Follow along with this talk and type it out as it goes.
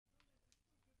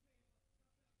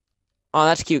Oh,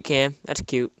 that's cute, Cam. That's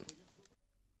cute.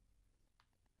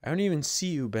 I don't even see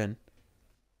you, Ben.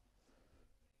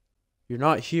 You're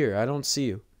not here. I don't see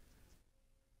you.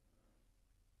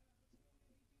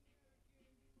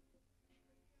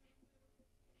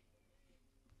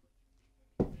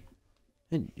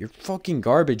 And you're fucking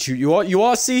garbage. You want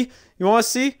to see? You want to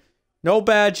see? No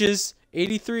badges.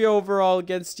 83 overall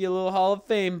against you, little Hall of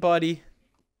Fame, buddy.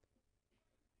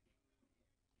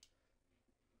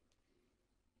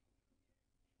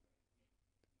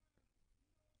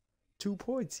 Two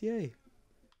points, yay.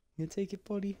 You take it,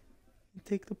 buddy. You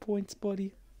take the points,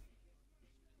 buddy.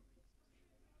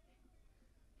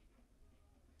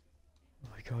 Oh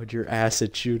my god, you're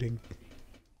acid shooting.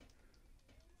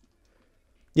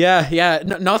 Yeah,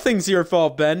 nothing's your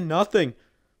fault, Ben. Nothing.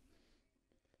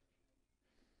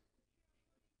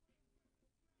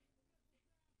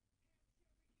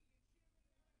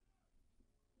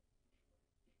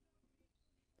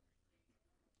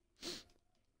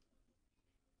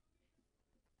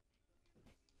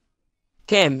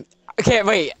 Cam, okay,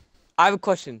 wait. I have a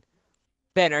question.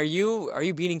 Ben, are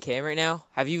you beating Cam right now?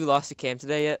 Have you lost to Cam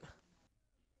today yet?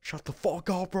 Shut the fuck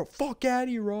up, bro. Fuck out of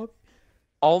here, Rob.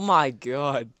 Oh my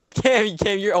god. Cam,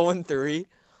 you're 0-3.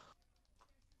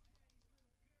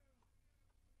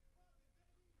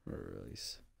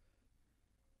 Release.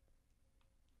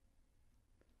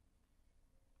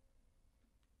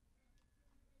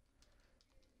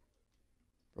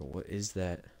 Bro, what is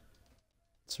that?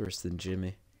 It's worse than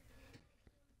Jimmy.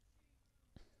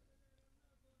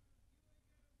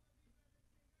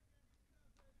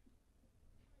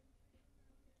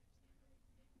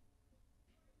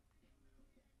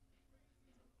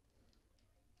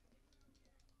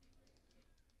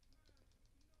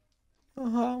 A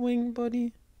hot wing,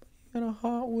 buddy. Got a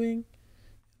hot wing.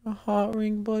 A hot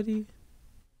ring, buddy.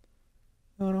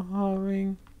 Got a hot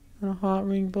ring. Got a hot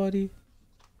ring, buddy.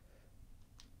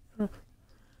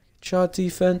 Shot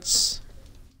defense.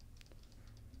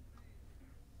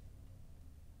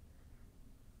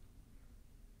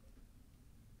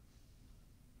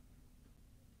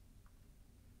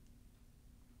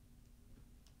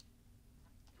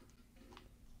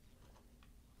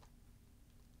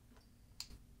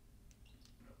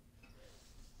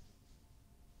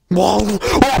 Whoa!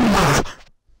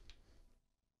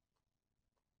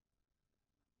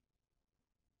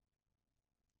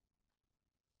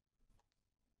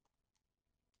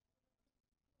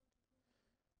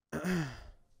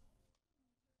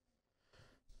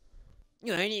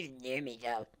 You ain't even near me,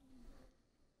 though.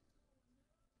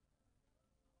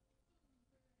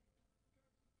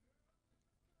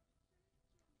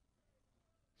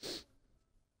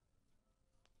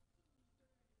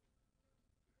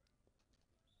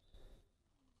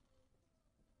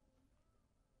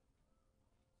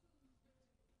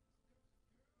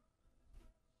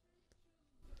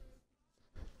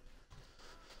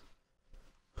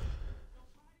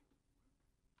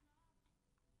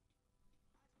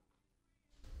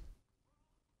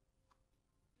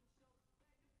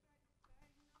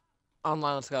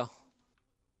 Online, let's go.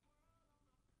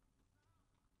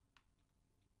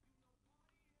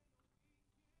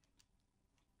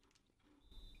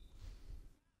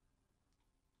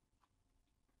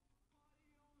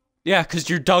 Yeah, because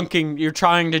you're dunking. You're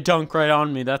trying to dunk right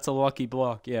on me. That's a lucky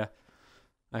block. Yeah,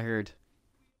 I heard.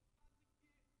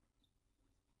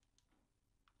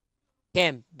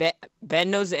 Cam, Ben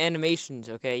knows the animations,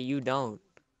 okay? You don't.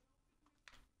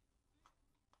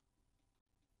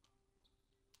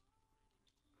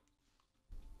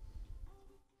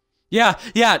 Yeah.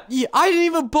 I didn't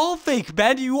even ball fake,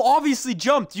 Ben. You obviously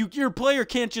jumped. Your player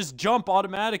can't just jump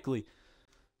automatically.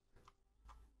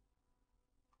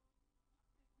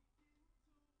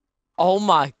 Oh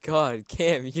my god,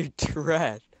 Cam, you're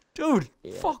trash. Dude,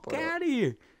 Yeah, fuck out of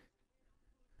here.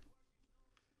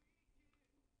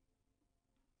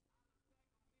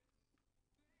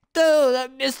 Dude, I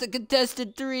missed the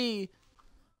contested three.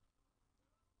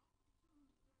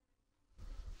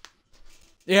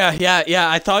 Yeah.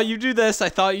 I thought you'd do this. I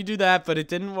thought you'd do that, but it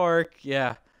didn't work.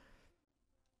 Yeah.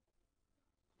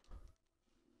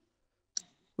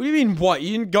 What do you mean, what?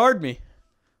 You didn't guard me.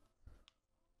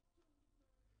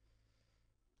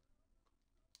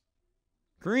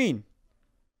 Green.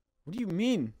 What do you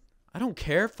mean? I don't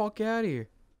care. Fuck out of here.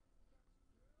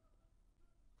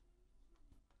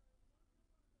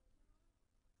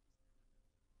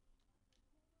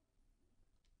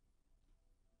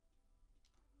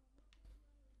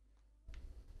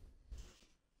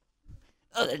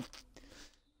 Oh, that's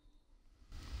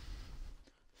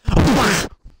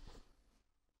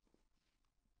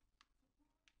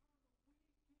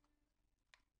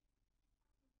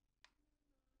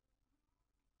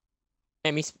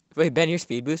Wait, Ben, you're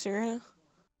speed boosting right now?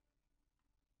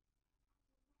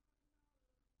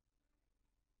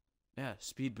 Yeah,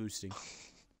 speed boosting.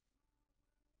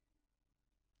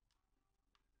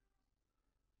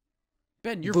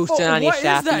 Ben, you're Boosting on what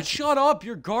your is that? shafties. Shut up,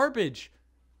 you're garbage.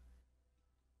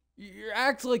 You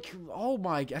act like, oh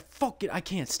my god, fuck it, I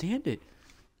can't stand it.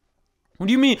 What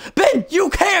do you mean? Ben,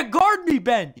 you can't guard me,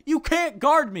 Ben! You can't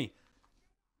guard me!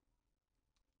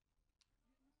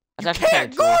 You That's actually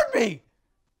can't kinda true. guard me!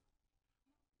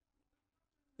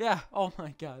 Yeah, oh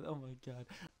my god, oh my god.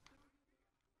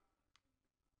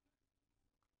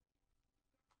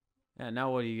 Yeah,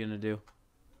 now what are you gonna do?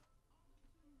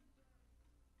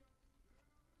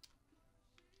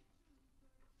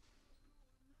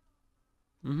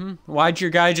 Why'd your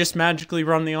guy just magically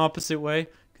run the opposite way?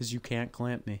 Because you can't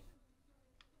clamp me.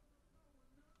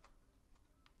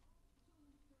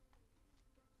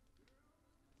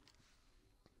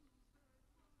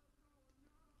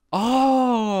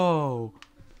 Oh!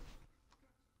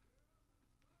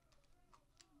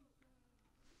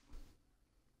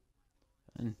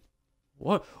 And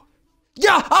what?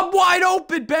 Yeah, I'm wide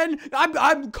open, Ben!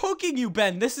 I'm cooking you,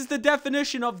 Ben! This is the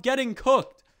definition of getting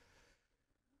cooked.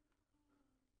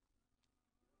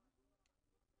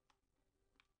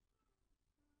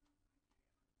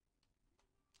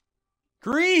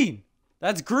 Green!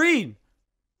 That's green!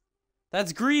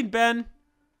 That's green, Ben!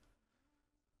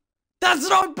 That's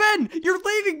not Ben! You're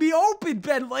leaving me open,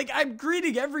 Ben! Like, I'm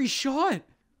greening every shot!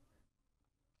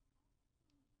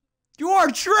 You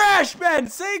are trash, Ben!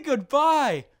 Say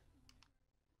goodbye!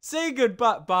 Say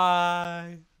goodbye.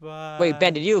 Bye. Bye. Wait,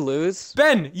 Ben, did you lose?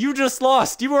 Ben, you just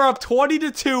lost. You were up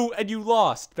 20-2 and you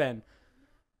lost, Ben.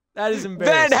 That is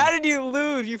embarrassing. Ben, how did you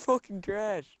lose? You fucking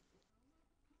trash.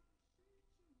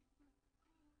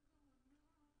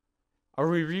 Are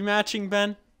we rematching,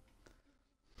 Ben?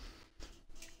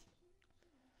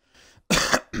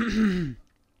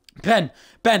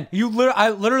 Ben, you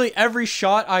literally every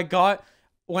shot I got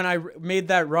when I made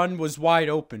that run was wide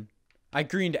open. I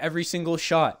greened every single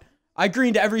shot. I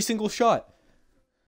greened every single shot.